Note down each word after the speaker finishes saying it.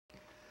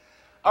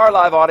Our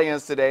live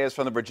audience today is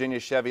from the Virginia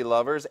Chevy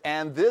Lovers,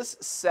 and this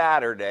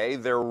Saturday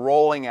they're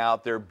rolling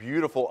out their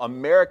beautiful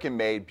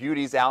American-made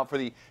beauties out for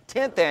the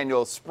 10th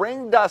annual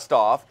Spring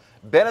Dust-Off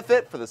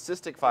benefit for the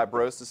Cystic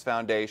Fibrosis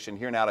Foundation.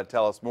 Here now to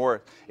tell us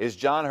more is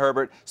John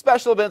Herbert,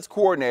 Special Events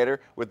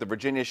Coordinator with the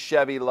Virginia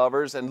Chevy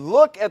Lovers. And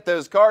look at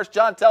those cars.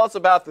 John, tell us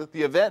about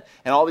the event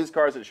and all these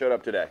cars that showed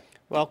up today.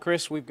 Well,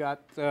 Chris, we've got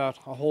a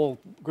whole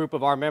group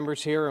of our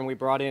members here, and we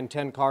brought in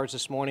 10 cars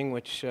this morning,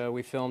 which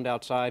we filmed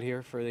outside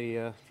here for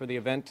the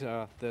event.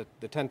 The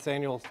 10th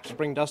annual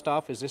Spring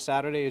Dust-Off is this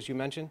Saturday, as you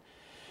mentioned,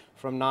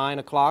 from 9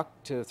 o'clock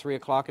to 3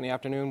 o'clock in the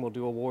afternoon. We'll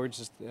do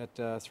awards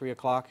at 3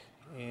 o'clock,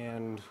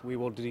 and we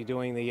will be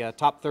doing the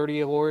top 30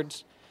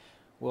 awards.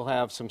 We'll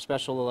have some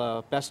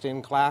special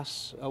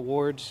best-in-class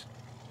awards,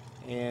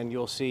 and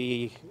you'll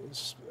see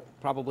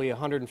probably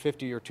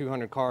 150 or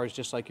 200 cars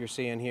just like you're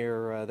seeing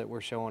here that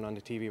we're showing on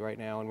the TV right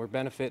now. And we're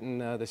benefiting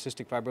the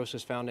Cystic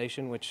Fibrosis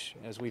Foundation, which,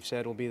 as we've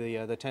said, will be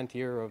the 10th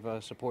year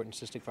of supporting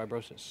cystic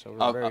fibrosis. So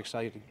we're very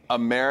excited.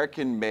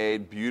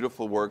 American-made,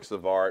 beautiful works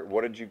of art.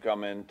 What did you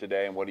come in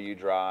today, and what do you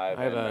drive?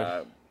 Go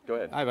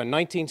ahead. I have a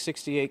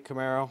 1968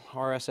 Camaro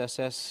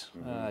RSSS.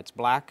 It's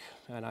black,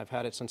 and I've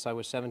had it since I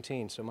was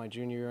 17, so my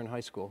junior year in high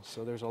school.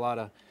 So there's a lot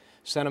of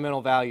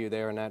sentimental value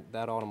there in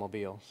that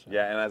automobile. So.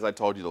 Yeah, and as I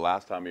told you the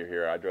last time you were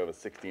here, I drove a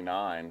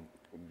 69,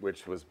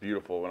 which was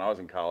beautiful when I was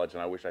in college,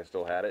 and I wish I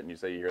still had it. And you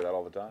say you hear that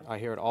all the time? I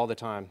hear it all the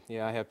time.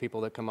 Yeah, I have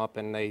people that come up,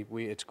 and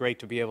it's great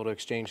to be able to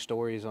exchange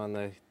stories on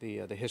the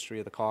history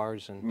of the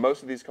cars. And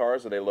most of these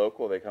cars, are they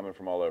local? Are they coming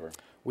from all over?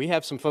 We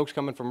have some folks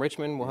coming from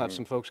Richmond. We'll have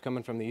some folks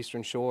coming from the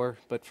Eastern Shore,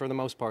 but for the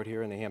most part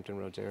here in the Hampton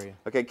Roads area.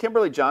 Okay,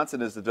 Kimberly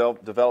Johnson is the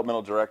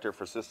Developmental Director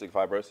for Cystic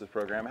Fibrosis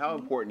Program. How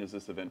important is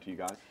this event to you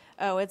guys?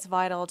 Oh, it's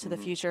vital to the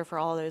future for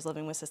all those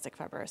living with cystic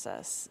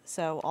fibrosis.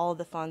 So all of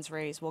the funds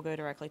raised will go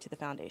directly to the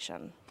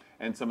foundation.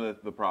 And some of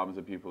the problems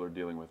that people are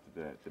dealing with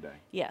today.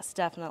 Yes,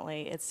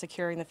 definitely. It's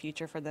securing the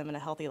future for them in a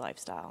healthy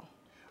lifestyle.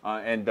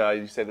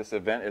 You say this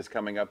event is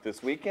coming up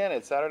this weekend.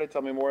 It's Saturday.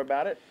 Tell me more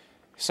about it.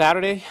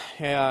 Saturday,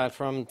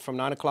 from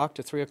 9 o'clock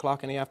to 3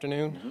 o'clock in the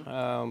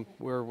afternoon.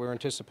 We're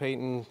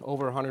anticipating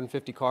over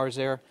 150 cars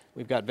there.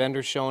 We've got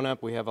vendors showing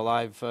up. We have a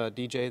live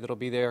DJ that'll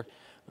be there.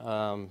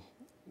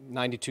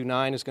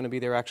 92.9 is going to be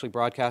there actually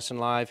broadcasting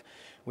live.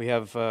 We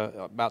have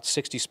about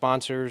 60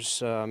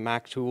 sponsors,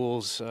 Mac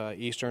Tools,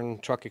 Eastern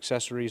Truck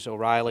Accessories,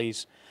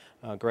 O'Reilly's,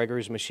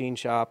 Gregory's Machine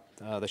Shop,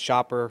 The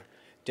Shopper,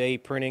 Day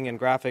Printing and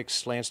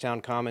Graphics, Lansdowne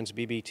Commons,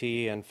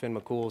 BBT, and Finn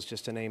McCool's,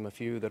 just to name a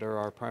few that are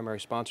our primary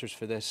sponsors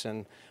for this.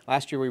 And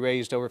last year we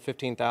raised over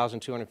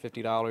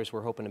 $15,250.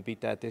 We're hoping to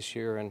beat that this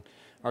year, and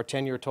our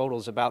 10-year total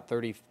is about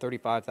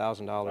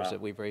 $35,000 that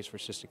we've raised for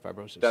cystic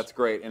fibrosis. That's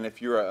great. And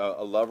if you're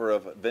a lover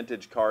of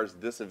vintage cars,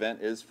 this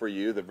event is for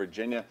you. The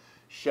Virginia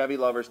Chevy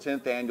Lovers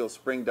 10th Annual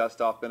Spring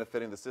Dust-Off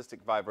benefiting the Cystic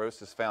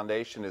Fibrosis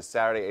Foundation is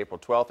Saturday, April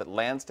 12th at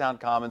Lansdowne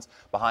Commons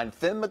behind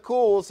Finn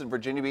McCool's in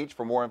Virginia Beach.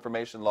 For more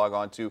information, log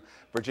on to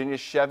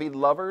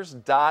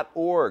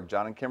virginiachevylovers.org.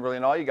 John and Kimberly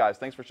and all you guys,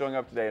 thanks for showing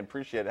up today and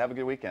appreciate it. Have a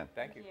good weekend.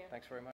 Thank you. Thanks very much.